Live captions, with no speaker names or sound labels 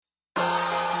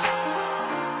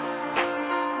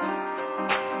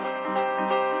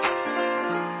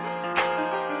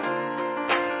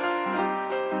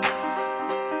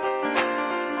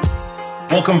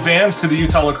Welcome, fans, to the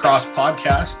Utah Lacrosse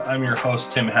Podcast. I'm your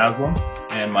host, Tim Haslam,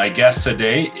 and my guest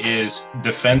today is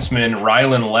defenseman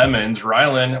Rylan Lemons.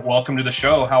 Rylan, welcome to the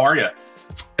show. How are you?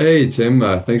 Hey, Tim.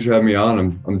 Thanks for having me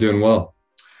on. I'm doing well.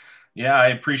 Yeah, I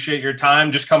appreciate your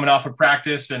time. Just coming off of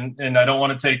practice, and I don't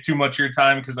want to take too much of your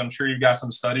time because I'm sure you've got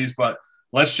some studies, but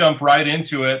let's jump right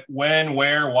into it. When,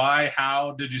 where, why,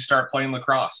 how did you start playing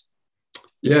lacrosse?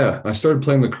 Yeah, I started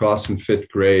playing lacrosse in fifth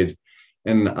grade.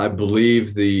 And I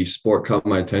believe the sport caught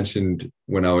my attention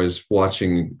when I was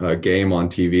watching a game on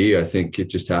TV. I think it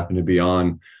just happened to be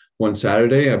on one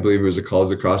Saturday. I believe it was a college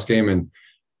lacrosse game. And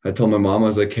I told my mom, I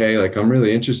was like, hey, I'm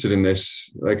really interested in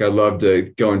this. I'd love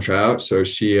to go and try out. So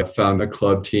she found a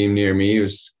club team near me. I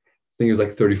think it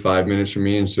was 35 minutes from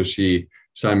me. And so she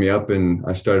signed me up and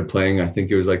I started playing. I think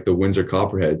it was the Windsor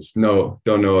Copperheads. No,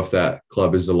 don't know if that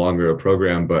club is no longer a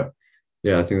program, but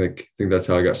yeah, I think that's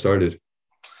how I got started.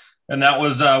 And that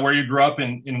was where you grew up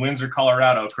in Windsor,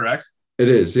 Colorado, correct? It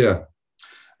is, yeah.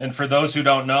 And for those who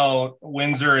don't know,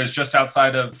 Windsor is just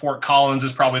outside of Fort Collins,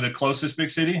 is probably the closest big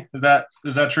city. Is that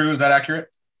true? Is that accurate?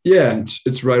 Yeah,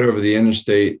 it's right over the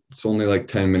interstate. It's only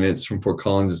 10 minutes from Fort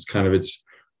Collins. It's kind of its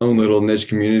own little niche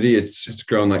community. It's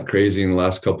grown like crazy in the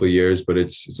last couple of years, but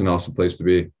it's an awesome place to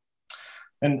be.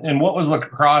 And what was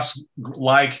lacrosse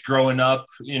like growing up,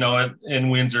 in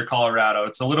Windsor, Colorado?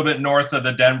 It's a little bit north of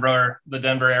the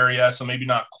Denver area, so maybe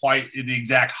not quite the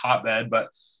exact hotbed, but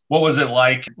what was it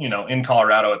like, in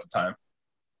Colorado at the time?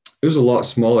 It was a lot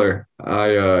smaller.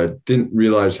 I didn't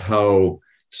realize how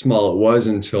small it was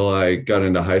until I got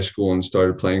into high school and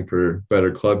started playing for better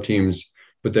club teams.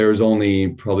 But there was only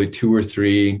probably 2 or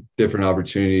 3 different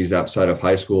opportunities outside of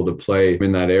high school to play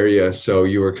in that area. So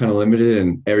you were kind of limited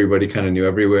and everybody kind of knew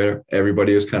everywhere.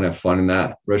 Everybody was kind of fun in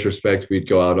that retrospect. We'd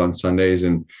go out on Sundays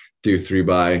and do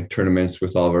 3x tournaments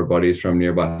with all of our buddies from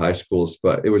nearby high schools,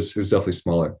 but it was definitely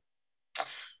smaller.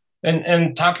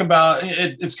 And talk about,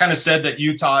 it's kind of said that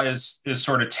Utah is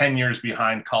sort of 10 years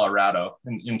behind Colorado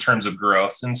in terms of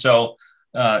growth. And so,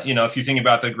 if you think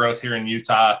about the growth here in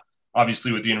Utah,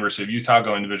 obviously with the University of Utah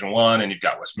going Division I, and you've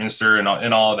got Westminster and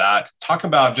all of that. Talk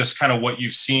about just kind of what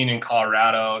you've seen in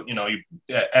Colorado,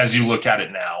 as you look at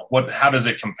it now. How does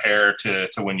it compare to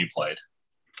when you played?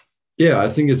 Yeah, I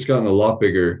think it's gotten a lot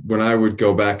bigger. When I would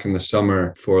go back in the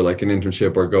summer for an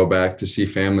internship or go back to see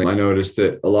family, I noticed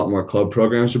that a lot more club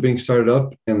programs were being started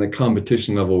up and the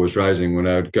competition level was rising. When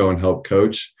I would go and help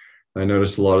coach, I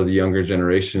noticed a lot of the younger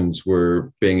generations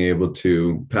were being able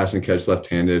to pass and catch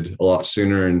left-handed a lot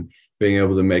sooner and being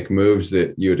able to make moves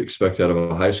that you would expect out of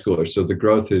a high schooler. So the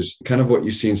growth is kind of what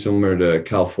you've seen similar to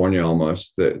California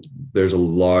almost, that there's a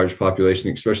large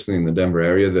population, especially in the Denver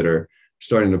area, that are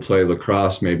starting to play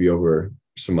lacrosse maybe over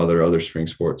some other spring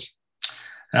sports.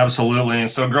 Absolutely. And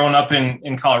so growing up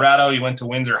in Colorado, you went to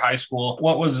Windsor High School.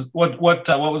 What was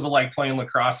it like playing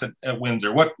lacrosse at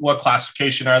Windsor? What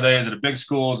classification are they? Is it a big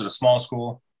school? Is it a small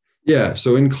school? Yeah.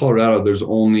 So in Colorado, there's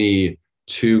only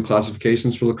 2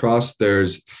 classifications for lacrosse.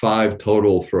 There's 5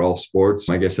 total for all sports,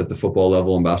 I guess at the football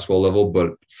level and basketball level.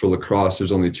 But for lacrosse,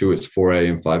 there's only 2. It's 4A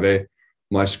and 5A.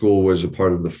 My school was a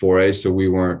part of the 4A, so we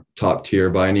weren't top tier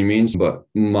by any means. But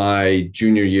my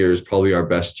junior year is probably our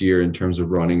best year in terms of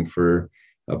running for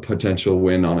a potential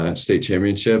win on a state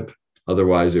championship.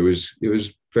 Otherwise, it was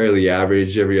fairly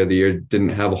average every other year. Didn't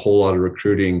have a whole lot of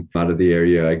recruiting out of the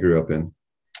area I grew up in.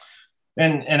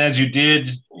 And as you did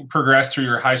progress through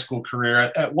your high school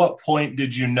career, at what point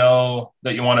did you know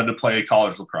that you wanted to play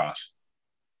college lacrosse?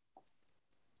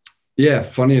 Yeah,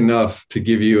 funny enough, to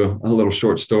give you a little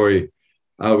short story,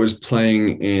 I was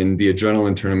playing in the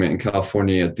Adrenaline tournament in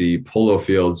California at the Polo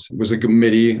Fields. It was a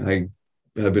midi. I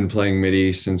have been playing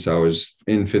midi since I was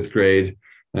in 5th grade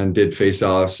and did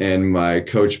face-offs. And my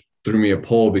coach threw me a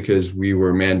pole because we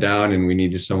were man down and we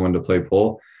needed someone to play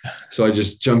pole. So I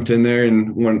just jumped in there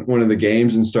in one of the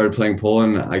games and started playing pole.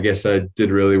 And I guess I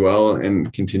did really well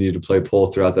and continued to play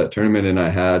pole throughout that tournament. And I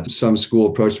had some school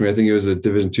approach me. I think it was a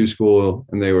Division II school,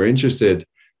 and they were interested.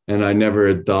 And I never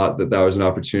had thought that was an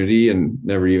opportunity and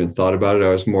never even thought about it.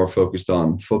 I was more focused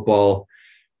on football.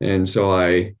 And so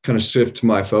I kind of shifted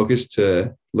my focus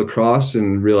to lacrosse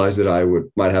and realized that I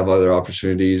might have other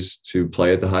opportunities to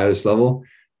play at the highest level.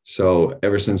 So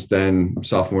ever since then,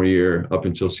 sophomore year up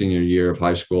until senior year of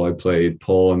high school, I played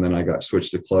pole, and then I got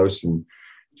switched to close and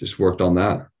just worked on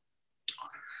that.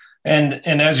 And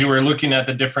as you were looking at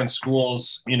the different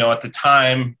schools, at the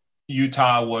time,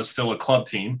 Utah was still a club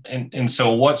team. And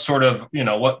so what sort of,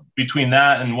 what between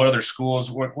that and what other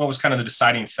schools, what was kind of the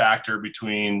deciding factor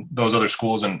between those other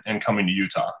schools and coming to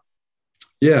Utah?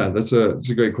 Yeah, that's a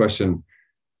great question.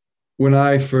 When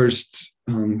I first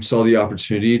saw the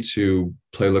opportunity to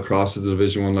play lacrosse at the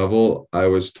Division I level, I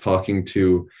was talking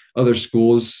to other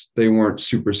schools. They weren't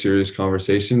super serious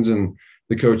conversations, and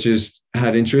the coaches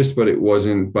had interest, but it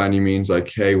wasn't by any means like,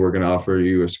 hey, we're going to offer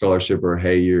you a scholarship, or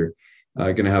hey, you're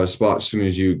going to have a spot as soon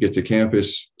as you get to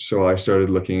campus. So I started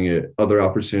looking at other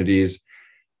opportunities.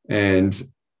 And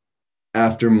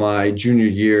after my junior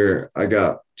year, I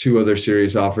got 2 other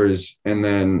serious offers. And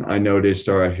then I noticed,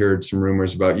 or I heard some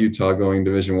rumors about Utah going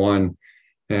Division I.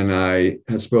 And I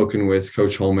had spoken with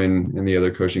Coach Holman and the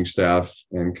other coaching staff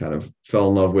and kind of fell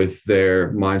in love with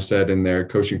their mindset and their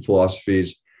coaching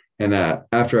philosophies. And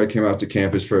after I came out to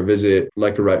campus for a visit,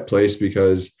 like a right place,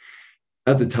 because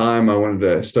at the time I wanted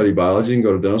to study biology and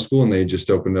go to dental school, and they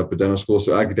just opened up a dental school.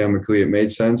 So academically it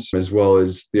made sense, as well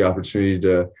as the opportunity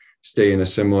to stay in a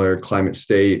similar climate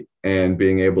state and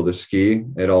being able to ski.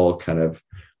 It all kind of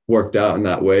worked out in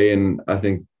that way. And I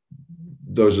think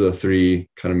those are the 3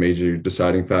 kind of major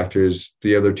deciding factors.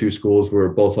 The other 2 schools were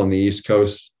both on the East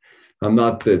Coast.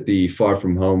 Not that the far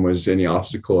from home was any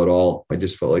obstacle at all. I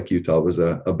just felt like Utah was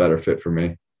a better fit for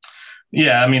me.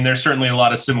 Yeah, I mean, there's certainly a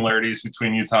lot of similarities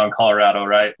between Utah and Colorado,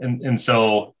 right? And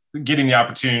so getting the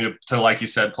opportunity to, like you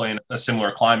said, play in a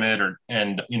similar climate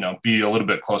and be a little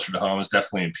bit closer to home is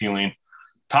definitely appealing.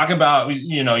 Talk about,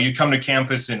 you come to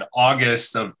campus in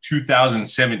August of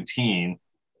 2017,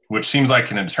 which seems like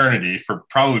an eternity for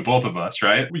probably both of us,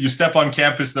 right? You step on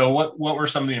campus, though. What were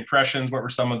some of the impressions? What were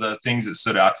some of the things that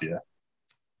stood out to you?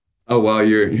 Oh, wow.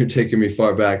 You're taking me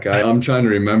far back. I'm trying to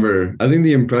remember. I think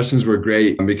the impressions were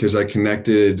great because I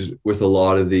connected with a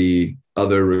lot of the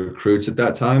other recruits at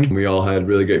that time. We all had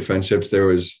really great friendships. There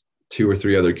was 2 or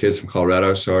 3 other kids from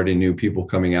Colorado, so I already knew people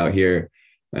coming out here.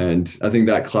 And I think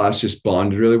that class just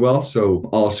bonded really well. So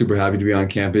all super happy to be on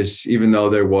campus, even though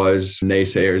there was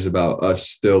naysayers about us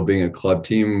still being a club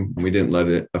team. We didn't let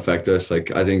it affect us.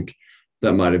 Like, I think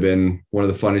that might have been one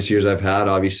of the funnest years I've had.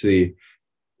 Obviously,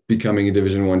 becoming a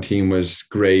Division I team was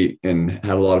great and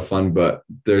had a lot of fun, but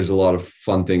there's a lot of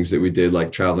fun things that we did,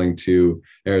 like traveling to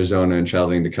Arizona and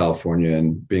traveling to California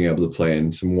and being able to play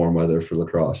in some warm weather for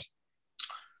lacrosse.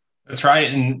 That's right.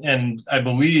 And I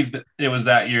believe it was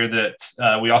that year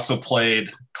that we also played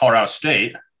Colorado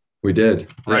State. We did.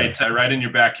 Right. Yeah. Right in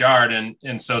your backyard.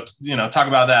 And so, talk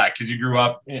about that, because you grew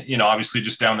up, obviously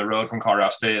just down the road from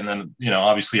Colorado State, and then,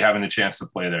 obviously having the chance to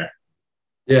play there.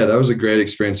 Yeah, that was a great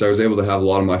experience. I was able to have a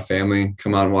lot of my family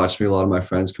come out and watch me. A lot of my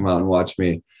friends come out and watch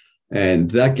me. And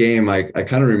that game, I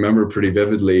kind of remember pretty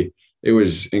vividly. It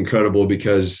was incredible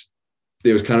because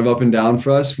it was kind of up and down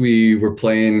for us. We were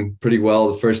playing pretty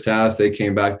well the first half. They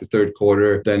came back the third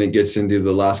quarter. Then it gets into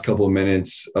the last couple of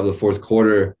minutes of the fourth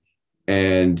quarter,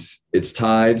 and it's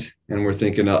tied. And we're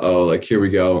thinking, uh-oh, like, here we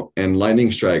go. And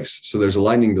lightning strikes. So there's a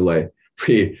lightning delay.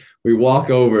 We walk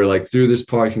over like through this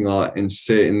parking lot and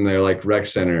sit in their like rec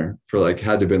center for like,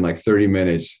 had to have been like 30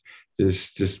 minutes,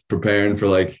 just preparing for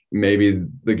like maybe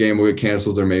the game will get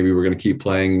canceled or maybe we're going to keep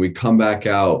playing. We come back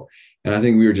out and I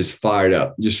think we were just fired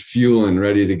up, just fueling,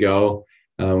 ready to go.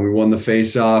 We won the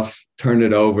face off, turned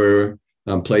it over,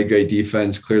 played great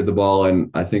defense, cleared the ball. And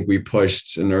I think we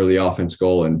pushed an early offense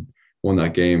goal and won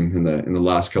that game in the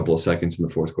last couple of seconds in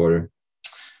the fourth quarter.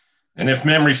 And if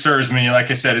memory serves me,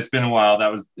 like I said, it's been a while.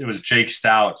 It was Jake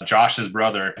Stout, Josh's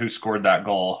brother, who scored that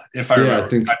goal. If I remember, I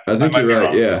think you're right.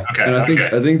 Wrong. Yeah, okay, and I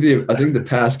think the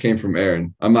pass came from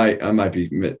Aaron. I might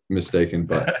be mistaken,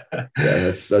 but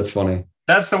yeah, that's funny.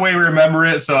 That's the way we remember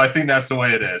it, so I think that's the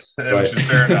way it is, right. Which is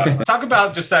fair enough. Talk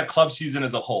about just that club season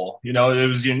as a whole. It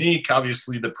was unique.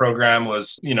 Obviously, the program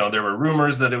was, there were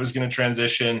rumors that it was going to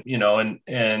transition,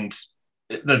 and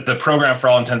the program, for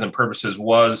all intents and purposes,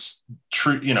 was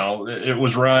true. It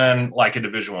was run like a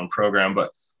Division I program.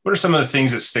 But what are some of the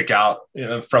things that stick out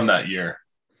from that year?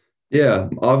 Yeah,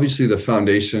 obviously the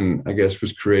foundation, I guess,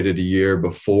 was created a year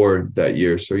before that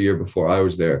year, so a year before I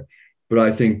was there. But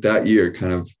I think that year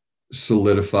kind of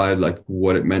solidified like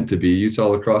what it meant to be a Utah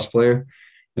lacrosse player,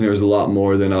 and it was a lot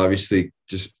more than obviously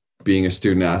just being a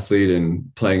student athlete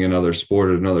and playing another sport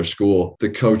at another school.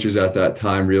 The coaches at that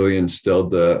time really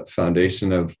instilled the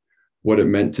foundation of what it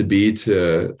meant to be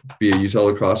a Utah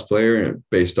lacrosse player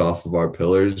based off of our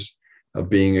pillars of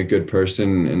being a good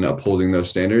person and upholding those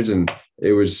standards. And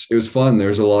it was fun. There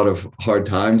was a lot of hard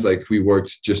times. Like, we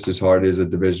worked just as hard as a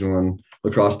Division I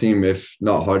lacrosse team, if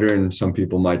not harder. And some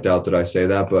people might doubt that I say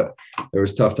that, but there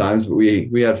was tough times, but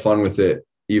we had fun with it,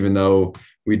 even though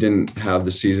we didn't have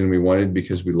the season we wanted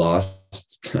because we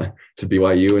lost to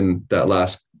BYU in that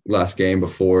last game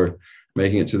before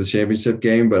making it to the championship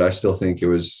game. But I still think it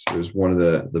was one of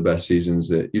the best seasons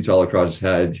that Utah lacrosse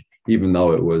had, even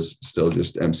though it was still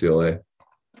just MCLA.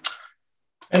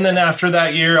 And then after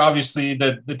that year, obviously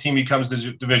the team becomes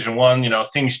Division One.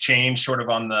 Things change sort of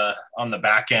on the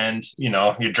back end.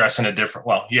 You dress in a different.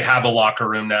 Well, you have a locker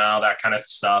room now, that kind of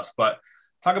stuff. But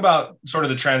talk about sort of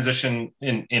the transition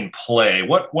in play.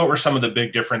 What were some of the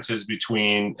big differences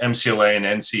between MCLA and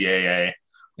NCAA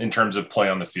in terms of play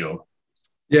on the field?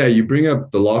 Yeah, you bring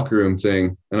up the locker room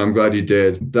thing, and I'm glad you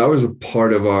did. That was a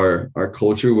part of our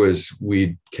culture. Was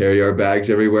we carry our bags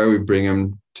everywhere. We bring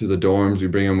them to the dorms. We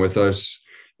bring them with us.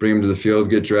 Bring them to the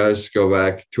field, get dressed, go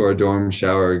back to our dorm,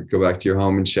 shower, go back to your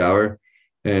home and shower.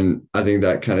 And I think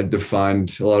that kind of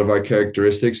defined a lot of our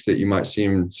characteristics that you might see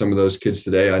in some of those kids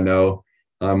today. I know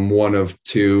I'm one of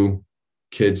two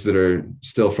kids that are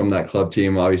still from that club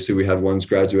team. Obviously, we had ones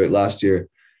graduate last year,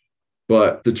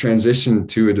 but the transition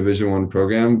to a Division I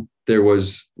program, there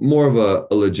was more of a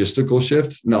logistical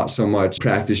shift, not so much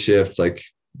practice shift, like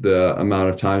the amount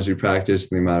of times we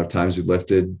practiced and the amount of times we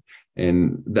lifted.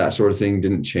 And that sort of thing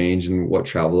didn't change, and what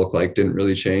travel looked like didn't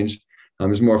really change. It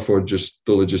was more for just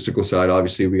the logistical side.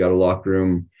 Obviously, we got a locker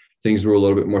room. Things were a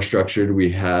little bit more structured. We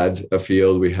had a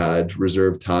field. We had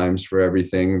reserved times for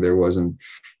everything. There wasn't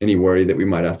any worry that we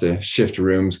might have to shift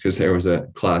rooms because there was a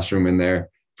classroom in there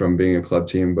from being a club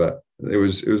team. But it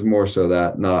was more so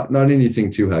that not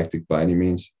anything too hectic by any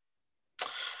means.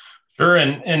 Sure.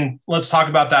 And let's talk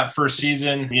about that first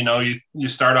season. You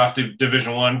start off the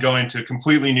Division I, going to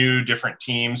completely new, different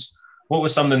teams. What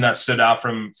was something that stood out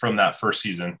from that first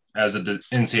season as an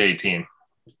NCAA team?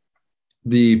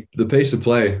 The pace of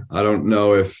play. I don't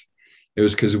know if it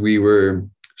was because we were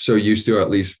so used to, or at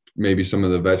least maybe some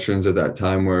of the veterans at that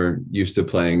time were used to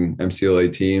playing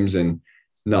MCLA teams and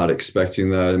not expecting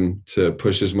them to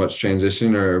push as much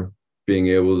transition or being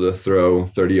able to throw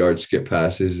 30-yard skip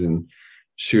passes and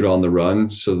shoot on the run.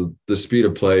 So the speed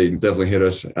of play definitely hit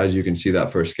us. As you can see,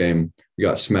 that first game, we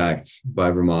got smacked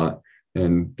by Vermont,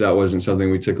 and that wasn't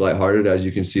something we took lighthearted. As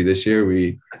you can see this year,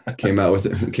 we came out with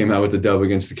the dub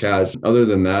against the Cats. Other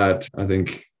than that, I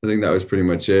think that was pretty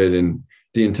much it. And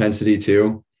the intensity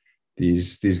too.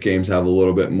 These games have a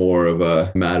little bit more of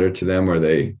a matter to them, or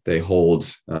they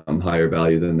hold higher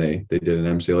value than they did in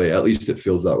MCLA. At least it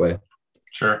feels that way.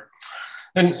 Sure.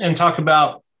 And talk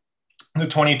about the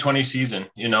 2020 season,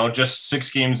 just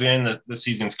 6 games in, the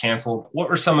season's canceled. What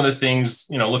were some of the things,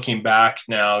 looking back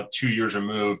now 2 years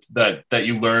removed, that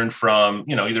you learned from,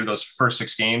 either those first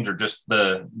 6 games or just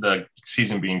the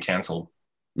season being canceled?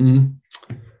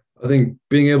 Mm-hmm. I think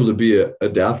being able to be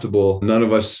adaptable. None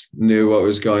of us knew what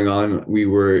was going on. We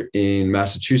were in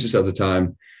Massachusetts at the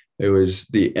time. It was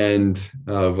the end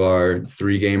of our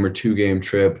 3-game or 2-game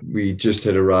trip. We just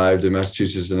had arrived in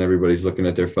Massachusetts and everybody's looking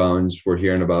at their phones. We're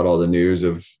hearing about all the news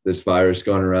of this virus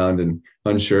going around and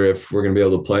unsure if we're going to be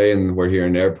able to play. And we're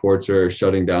hearing airports are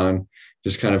shutting down.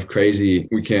 Just kind of crazy.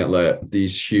 We can't let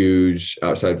these huge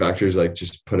outside factors like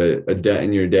just put a dent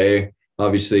in your day.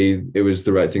 Obviously, it was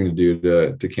the right thing to do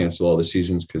to cancel all the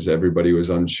seasons because everybody was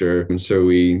unsure. And so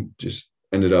we just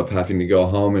ended up having to go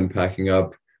home and packing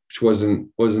up, which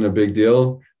wasn't a big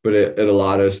deal, but it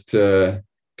allowed us to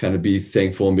kind of be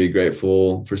thankful and be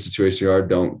grateful for the situation you are.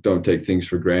 Don't take things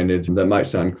for granted. That might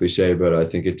sound cliche, but I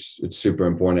think it's super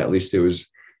important. At least it was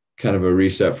kind of a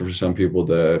reset for some people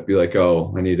to be like,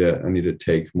 oh, I need to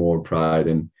take more pride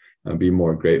and be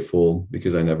more grateful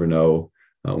because I never know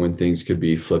when things could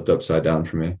be flipped upside down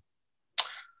for me.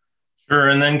 Sure.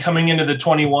 And then coming into the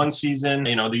 21 season,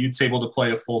 the youth's able to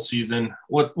play a full season.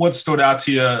 What stood out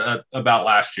to you about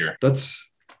last year? That's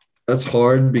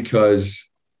hard because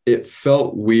it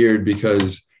felt weird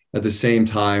because at the same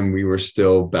time we were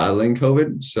still battling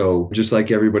COVID. So just like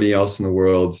everybody else in the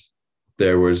world,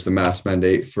 there was the mask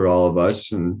mandate for all of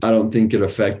us. And I don't think it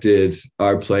affected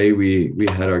our play. We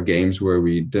had our games where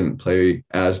we didn't play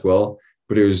as well,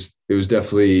 but it was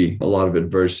definitely a lot of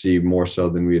adversity, more so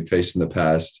than we had faced in the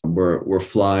past. We're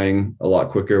flying a lot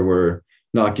quicker. We're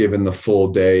not given the full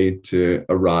day to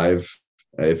arrive.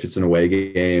 If it's an away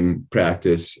game,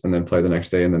 practice, and then play the next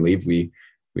day and then leave, we'd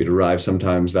arrive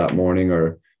sometimes that morning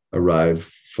or arrive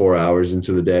 4 hours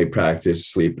into the day, practice,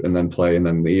 sleep, and then play and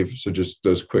then leave. So just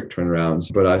those quick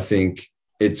turnarounds. But I think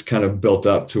it's kind of built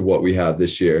up to what we have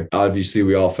this year. Obviously,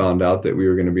 we all found out that we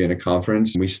were going to be in a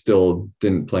conference. We still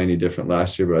didn't play any different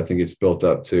last year, but I think it's built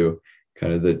up to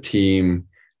kind of the team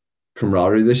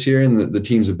camaraderie this year and the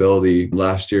team's ability.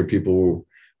 Last year, people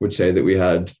would say that we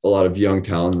had a lot of young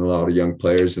talent and a lot of young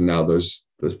players, and now those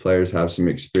players have some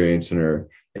experience and are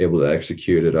able to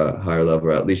execute at a higher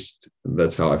level. At least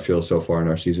that's how I feel so far in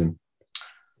our season.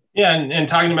 Yeah, and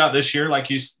talking about this year, like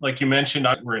you mentioned,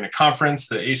 we're in a conference,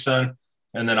 the ASUN.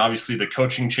 And then obviously the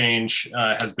coaching change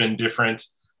has been different.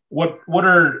 what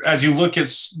are, as you look at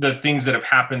the things that have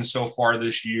happened so far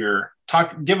this year,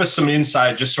 give us some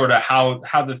insight, just sort of how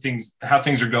things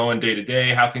are going day to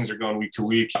day, how things are going week to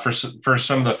week for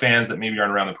some of the fans that maybe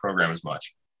aren't around the program as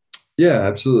much. Yeah,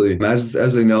 absolutely. As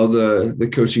they know, the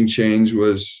coaching change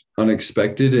was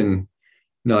unexpected and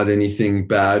not anything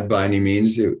bad by any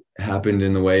means. It happened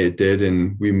in the way it did,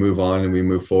 and we move on and we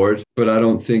move forward. But I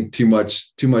don't think too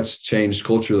much changed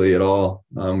culturally at all.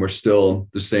 We're still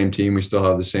the same team. We still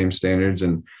have the same standards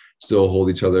and still hold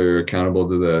each other accountable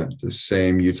to the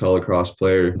same Utah lacrosse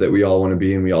player that we all want to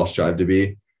be and we all strive to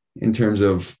be. In terms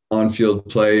of on-field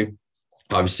play,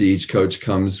 obviously each coach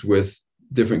comes with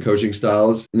different coaching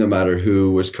styles. No matter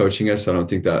who was coaching us, I don't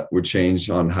think that would change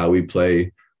on how we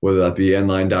play, whether that be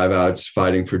end-line dive-outs,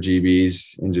 fighting for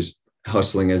GBs, and just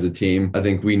hustling as a team. I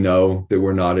think we know that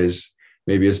we're not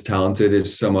maybe as talented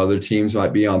as some other teams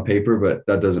might be on paper, but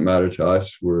that doesn't matter to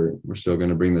us. We're still going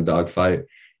to bring the dogfight.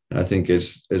 And I think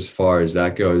as far as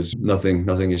that goes, nothing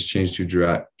has changed too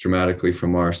dramatically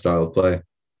from our style of play.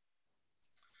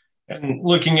 And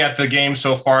looking at the game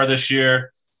so far this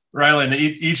year, Ryland,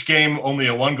 each game only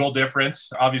a 1-goal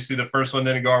difference. Obviously, the first one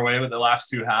didn't go our way, but the last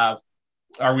two have.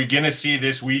 Are we going to see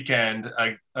this weekend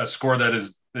a score that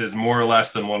is more or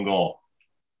less than 1 goal?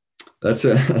 That's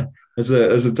a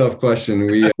tough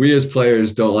question. We as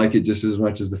players don't like it just as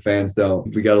much as the fans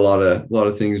don't. We got a lot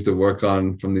of things to work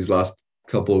on from these last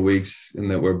couple of weeks and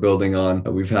that we're building on.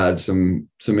 We've had some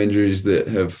injuries that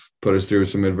have put us through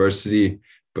some adversity,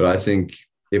 but I think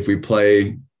if we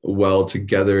play well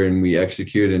together and we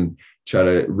execute and try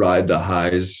to ride the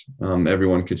highs,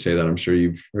 everyone could say that. I'm sure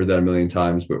you've heard that a million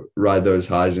times, but ride those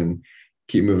highs and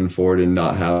keep moving forward and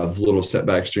not have little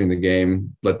setbacks during the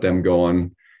game. Let them go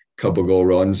on a couple goal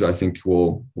runs. I think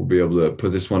we'll be able to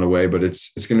put this one away, but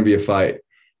it's going to be a fight.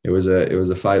 It was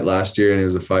a fight last year, and it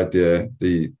was a fight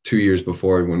the 2 years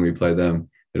before when we played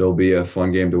them. It'll be a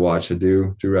fun game to watch. I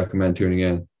do recommend tuning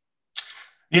in.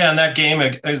 Yeah, and that game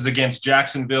is against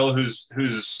Jacksonville, who's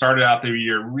started out the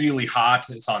year really hot.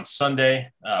 It's on Sunday,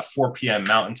 4 p.m.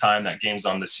 Mountain Time. That game's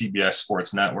on the CBS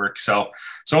Sports Network. So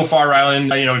far,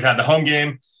 Ryland, we've had the home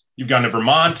game. You've gone to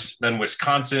Vermont, then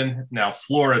Wisconsin, now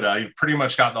Florida. You've pretty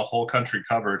much got the whole country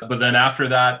covered. But then after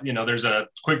that, there's a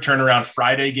quick turnaround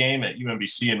Friday game at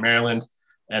UMBC in Maryland,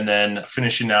 and then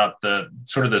finishing out the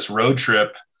sort of this road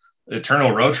trip.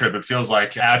 Eternal road trip, it feels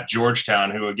like, at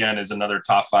Georgetown, who again is another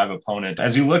top 5 opponent.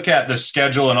 As you look at the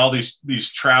schedule and all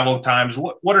these travel times,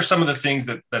 what are some of the things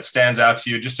that stands out to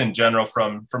you just in general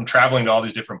from traveling to all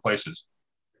these different places?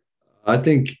 I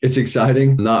think it's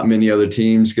exciting. Not many other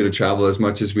teams get to travel as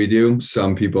much as we do.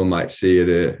 Some people might see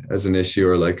it as an issue,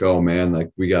 or like, oh man, like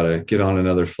we got to get on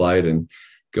another flight and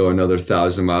go another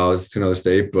 1,000 miles to another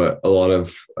state. But a lot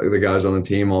of the guys on the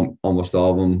team, almost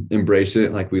all of them, embrace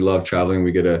it. Like, we love traveling.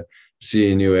 We get to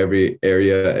see a new every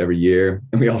area every year.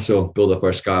 And we also build up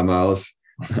our Sky Miles.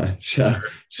 Shout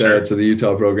out to the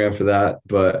Utah program for that.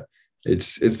 But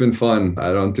it's been fun.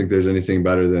 I don't think there's anything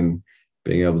better than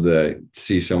being able to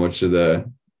see so much of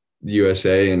the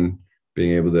USA and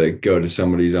being able to go to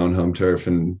somebody's own home turf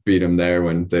and beat them there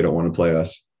when they don't want to play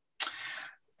us.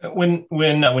 When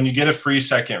you get a free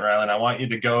second, Ryland, I want you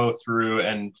to go through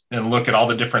and look at all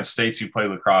the different states you play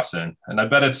lacrosse in, and I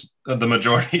bet it's the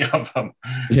majority of them.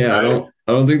 Yeah, right?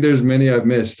 I don't think there's many I've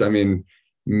missed. I mean,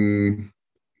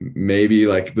 maybe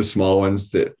like the small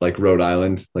ones that, like Rhode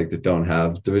Island, like that don't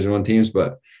have Division I teams,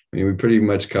 but I mean, we pretty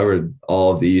much covered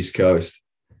all of the East Coast.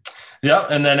 Yeah,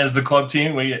 and then as the club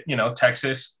team, we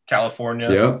Texas, California,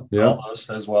 all those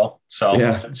as well. So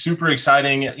It's super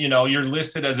exciting. You're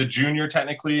listed as a junior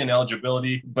technically in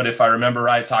eligibility, but if I remember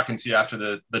right, talking to you after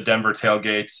the Denver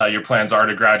tailgate, your plans are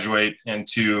to graduate and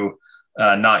to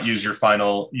not use your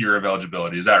final year of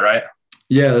eligibility. Is that right?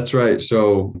 Yeah, that's right.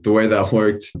 So the way that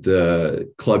worked,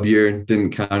 the club year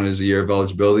didn't count as a year of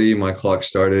eligibility. My clock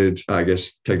started, I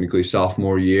guess, technically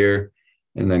sophomore year,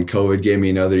 and then COVID gave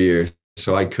me another year.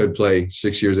 So I could play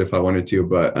 6 years if I wanted to,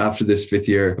 but after this 5th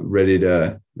year, ready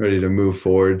to move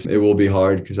forward. It will be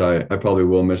hard because I probably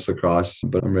will miss lacrosse,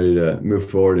 but I'm ready to move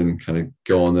forward and kind of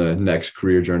go on the next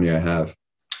career journey I have.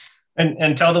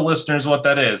 And tell the listeners what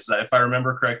that is. If I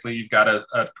remember correctly, you've got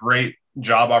a great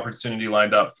job opportunity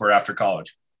lined up for after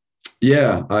college.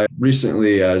 Yeah, I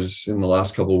recently, as in the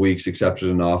last couple of weeks, accepted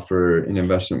an offer in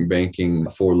investment banking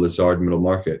for Lazard Middle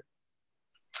Market.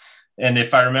 And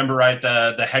if I remember right,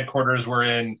 the headquarters were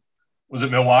in, was it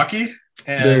Milwaukee?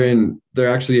 And they're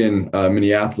actually in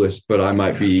Minneapolis, but I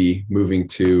might be moving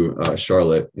to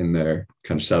Charlotte in their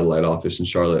kind of satellite office in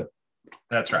Charlotte.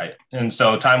 That's right. And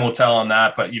so time will tell on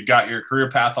that, but you've got your career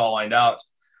path all lined out.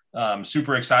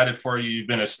 Super excited for you. You've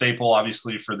been a staple,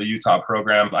 obviously, for the Utah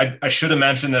program. I should have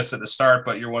mentioned this at the start,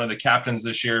 but you're one of the captains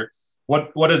this year.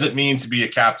 What does it mean to be a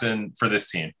captain for this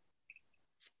team?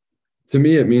 To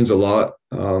me, it means a lot.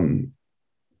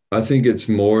 I think it's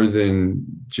more than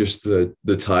just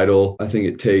the title. I think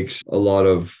it takes a lot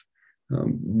of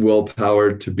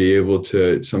willpower to be able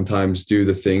to sometimes do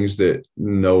the things that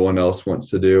no one else wants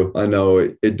to do. I know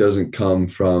it doesn't come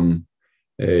from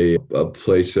a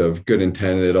place of good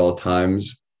intent at all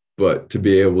times, but to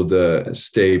be able to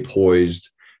stay poised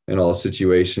in all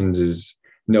situations is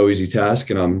no easy task.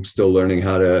 And I'm still learning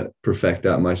how to perfect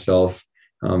that myself.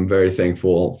 I'm very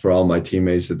thankful for all my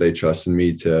teammates that they trust in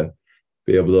me to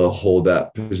be able to hold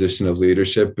that position of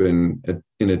leadership and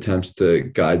in attempts to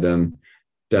guide them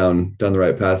down the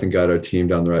right path and guide our team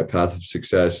down the right path of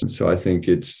success. And so I think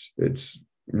it's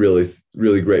really,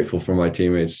 really grateful for my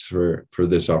teammates for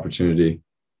this opportunity.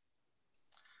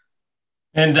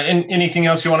 And anything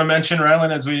else you want to mention,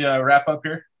 Rylan, as we wrap up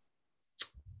here?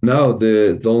 No,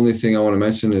 the only thing I want to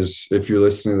mention is if you're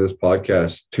listening to this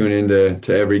podcast, tune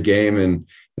into every game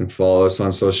and follow us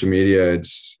on social media.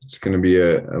 It's going to be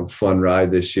a fun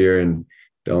ride this year, and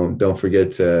don't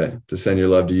forget to send your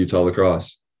love to Utah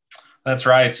Lacrosse. That's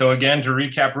right. So again, to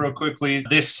recap real quickly,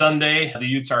 this Sunday, the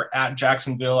Utes are at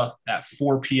Jacksonville at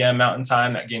 4 p.m. Mountain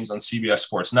Time. That game's on CBS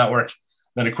Sports Network.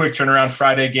 Then a quick turnaround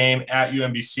Friday game at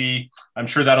UMBC. I'm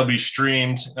sure that'll be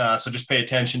streamed, so just pay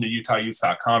attention to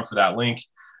utahutes.com for that link.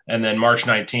 And then March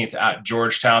 19th at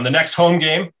Georgetown. The next home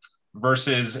game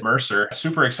versus Mercer.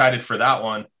 Super excited for that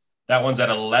one. That one's at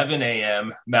 11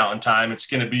 a.m. Mountain Time. It's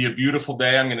going to be a beautiful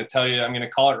day. I'm going to tell you, I'm going to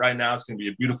call it right now. It's going to be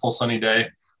a beautiful sunny day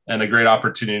and a great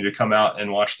opportunity to come out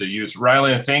and watch the Utes.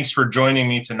 Rylan, thanks for joining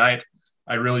me tonight.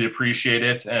 I really appreciate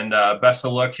it. And best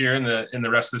of luck here in the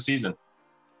rest of the season.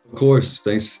 Of course.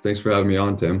 Thanks for having me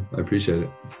on, Tim. I appreciate it.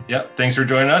 Yep. Thanks for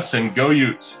joining us, and go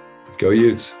Utes. Go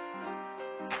Utes.